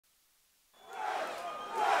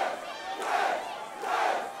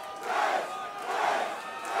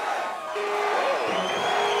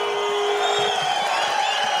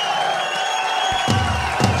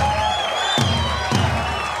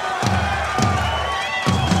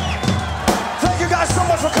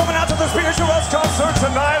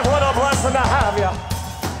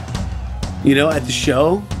You know, at the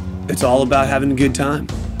show, it's all about having a good time.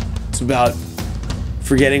 It's about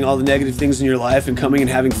forgetting all the negative things in your life and coming and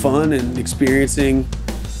having fun and experiencing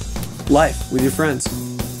life with your friends.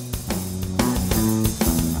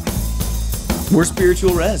 We're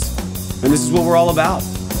Spiritual Res, and this is what we're all about.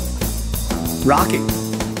 Rocking.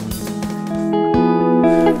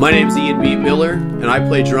 My name's Ian B. Miller, and I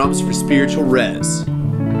play drums for Spiritual Res.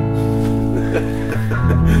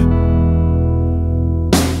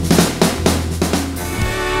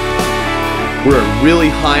 We're a really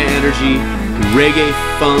high energy, reggae,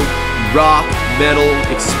 funk, rock, metal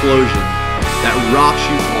explosion that rocks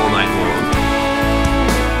you all night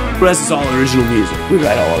long. Res is all original music. We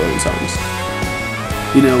write all our own songs.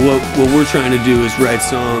 You know, what we're trying to do is write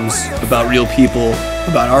songs about real people,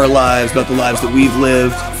 about our lives, about the lives that we've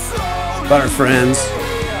lived, about our friends,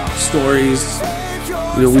 stories.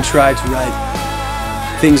 You know, we try to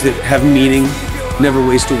write things that have meaning, never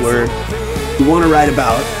waste a word. We want to write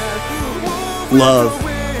about love,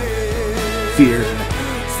 fear,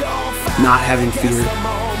 not having fear.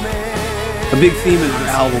 A big theme in our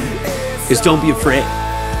album is don't be afraid,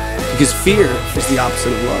 because fear is the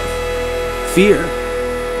opposite of love. Fear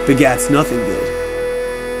begats nothing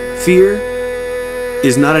good. Fear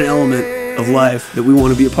is not an element of life that we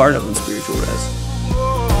want to be a part of in Spiritual Res.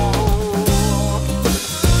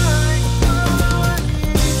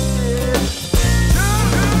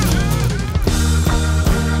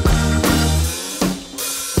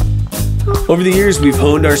 Over the years, we've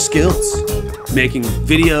honed our skills, making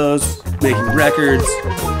videos, making records.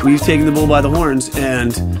 We've taken the bull by the horns,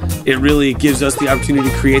 and it really gives us the opportunity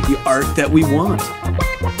to create the art that we want.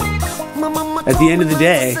 At the end of the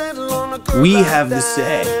day, we have the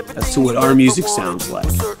say as to what our music sounds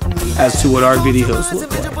like, as to what our videos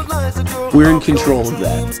look like. We're in control of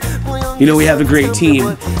that. You know, we have a great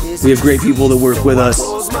team. We have great people that work with us,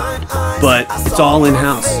 but it's all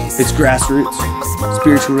in-house. It's grassroots.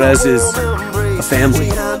 Spiritual Res is a family.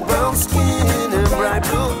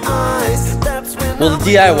 Well, the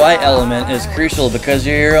DIY element is crucial because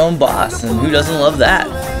you're your own boss, and who doesn't love that?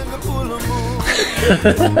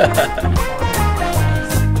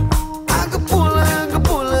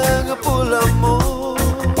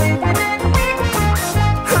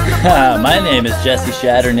 My name is Jesse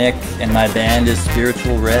Shatternick, and my band is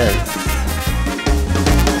Spiritual Res.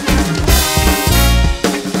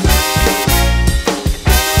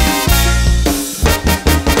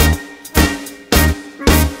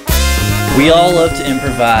 We all love to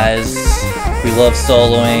improvise. We love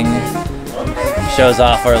soloing. Shows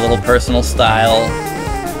off our little personal style.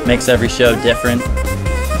 Makes every show different.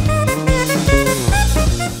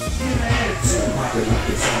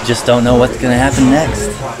 Just don't know what's gonna happen next.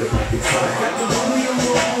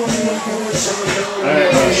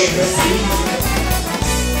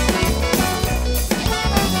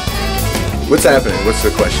 What's happening? What's the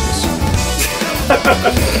questions?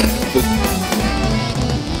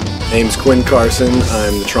 Name's Quinn Carson.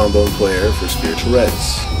 I'm the trombone player for Spiritual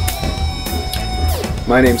Res.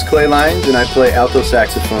 My name's Clay Lyons, and I play alto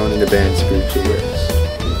saxophone in the band Spiritual Res.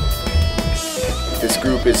 This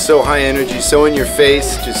group is so high energy, so in your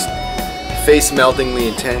face, just face-meltingly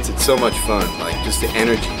intense. It's so much fun, like just the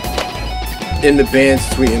energy. In the band,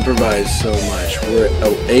 since we improvise so much, we're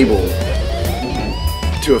able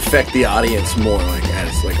to affect the audience more, like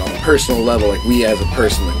as like on a personal level, like we as a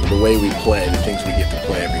person, like the way we play, the things we get to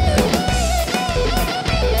play every night.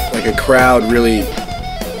 Like a crowd really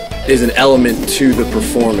is an element to the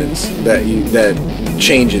performance that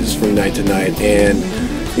changes from night to night, and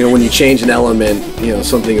you know, when you change an element, you know,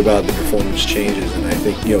 something about the performance changes, and I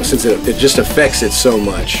think, you know, since it just affects it so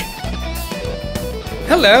much.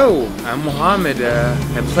 Hello, I'm Mohammed.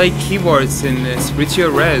 I play keyboards in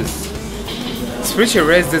Spiritual Res. Spiritual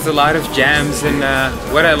Res does a lot of jams, and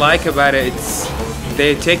what I like about it,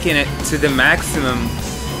 they're taking it to the maximum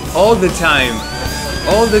all the time.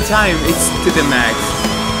 All the time, it's to the max.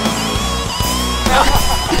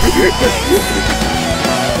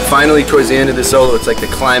 Finally, towards the end of the solo, it's like the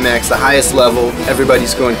climax, the highest level.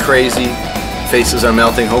 Everybody's going crazy. Faces are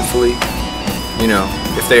melting, hopefully. You know,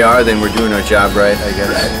 if they are, then we're doing our job right, I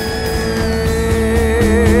guess.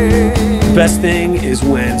 The best thing is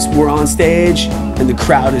when we're on stage and the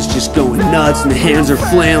crowd is just going nuts and the hands are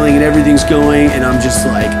flailing and everything's going, and I'm just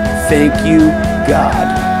like, thank you,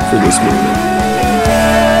 God, for this moment.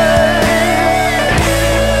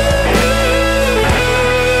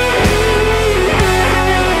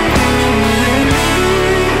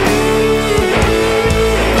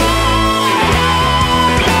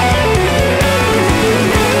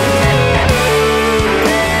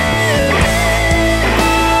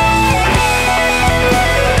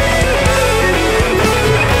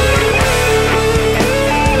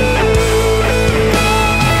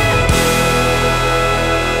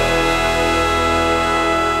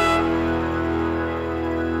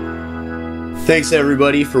 Thanks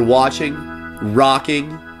everybody for watching, rocking,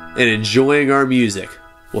 and enjoying our music.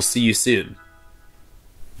 We'll see you soon.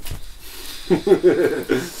 All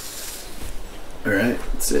right,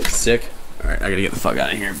 that's it. Sick? Alright, I gotta get the fuck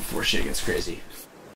out of here before shit gets crazy.